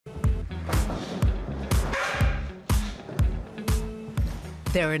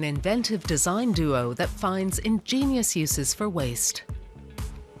They're an inventive design duo that finds ingenious uses for waste.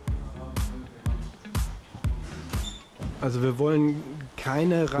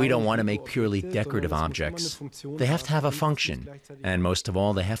 We don't want to make purely decorative objects. They have to have a function, and most of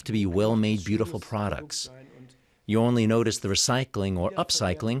all, they have to be well-made, beautiful products. You only notice the recycling or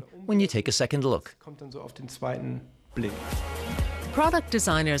upcycling when you take a second look. Product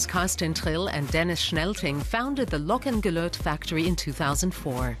designers Carsten Trill and Dennis Schnelting founded the Lockengelöt factory in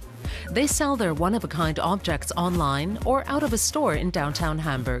 2004. They sell their one-of-a-kind objects online or out of a store in downtown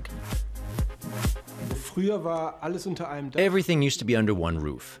Hamburg. Everything used to be under one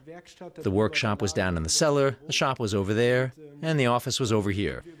roof. The workshop was down in the cellar, the shop was over there, and the office was over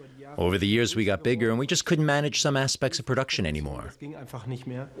here. Over the years we got bigger and we just couldn't manage some aspects of production anymore.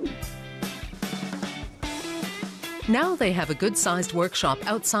 Now they have a good-sized workshop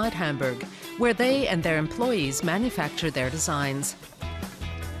outside Hamburg, where they and their employees manufacture their designs.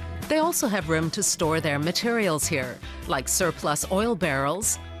 They also have room to store their materials here, like surplus oil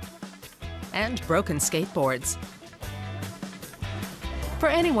barrels and broken skateboards. For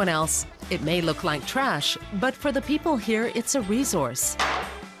anyone else, it may look like trash, but for the people here, it's a resource.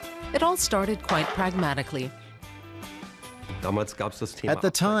 It all started quite pragmatically. At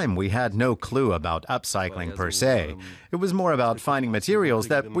the time, we had no clue about upcycling per se. It was more about finding materials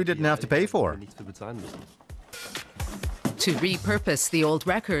that we didn't have to pay for. To repurpose the old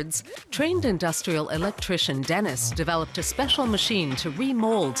records, trained industrial electrician Dennis developed a special machine to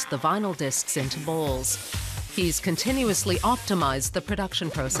remold the vinyl discs into bowls. He's continuously optimized the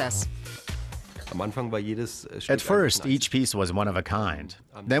production process. At first, each piece was one of a kind.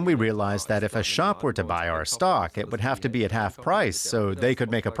 Then we realized that if a shop were to buy our stock, it would have to be at half price so they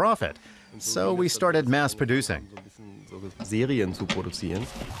could make a profit. So we started mass producing.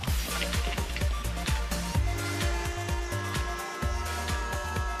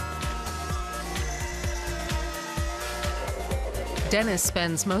 Dennis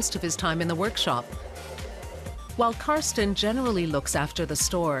spends most of his time in the workshop, while Carsten generally looks after the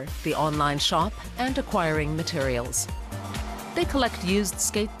store, the online shop, and acquiring materials. They collect used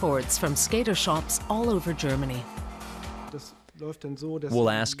skateboards from skater shops all over Germany. We'll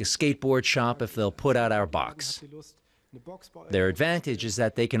ask a skateboard shop if they'll put out our box. Their advantage is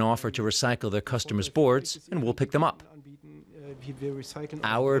that they can offer to recycle their customers' boards, and we'll pick them up.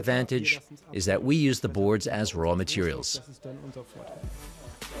 Our advantage is that we use the boards as raw materials.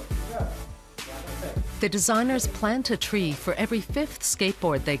 The designers plant a tree for every 5th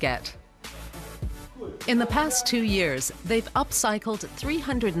skateboard they get. In the past 2 years, they've upcycled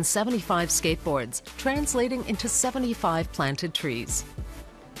 375 skateboards, translating into 75 planted trees.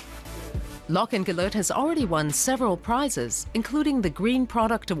 Lockengelöt has already won several prizes, including the Green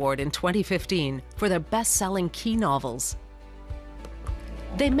Product Award in 2015 for their best-selling key novels.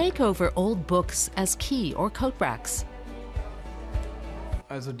 They make over old books as key or coat racks.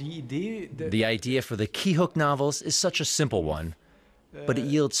 The idea for the key hook novels is such a simple one, but it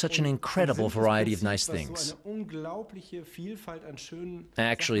yields such an incredible variety of nice things.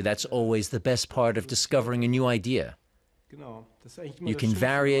 Actually, that's always the best part of discovering a new idea. You can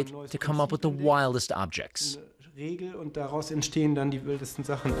vary it to come up with the wildest objects.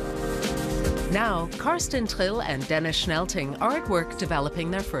 Now, Carsten Trill and Dennis Schnelting are at work developing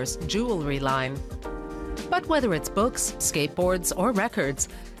their first jewelry line. But whether it's books, skateboards, or records,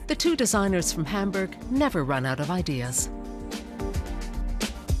 the two designers from Hamburg never run out of ideas.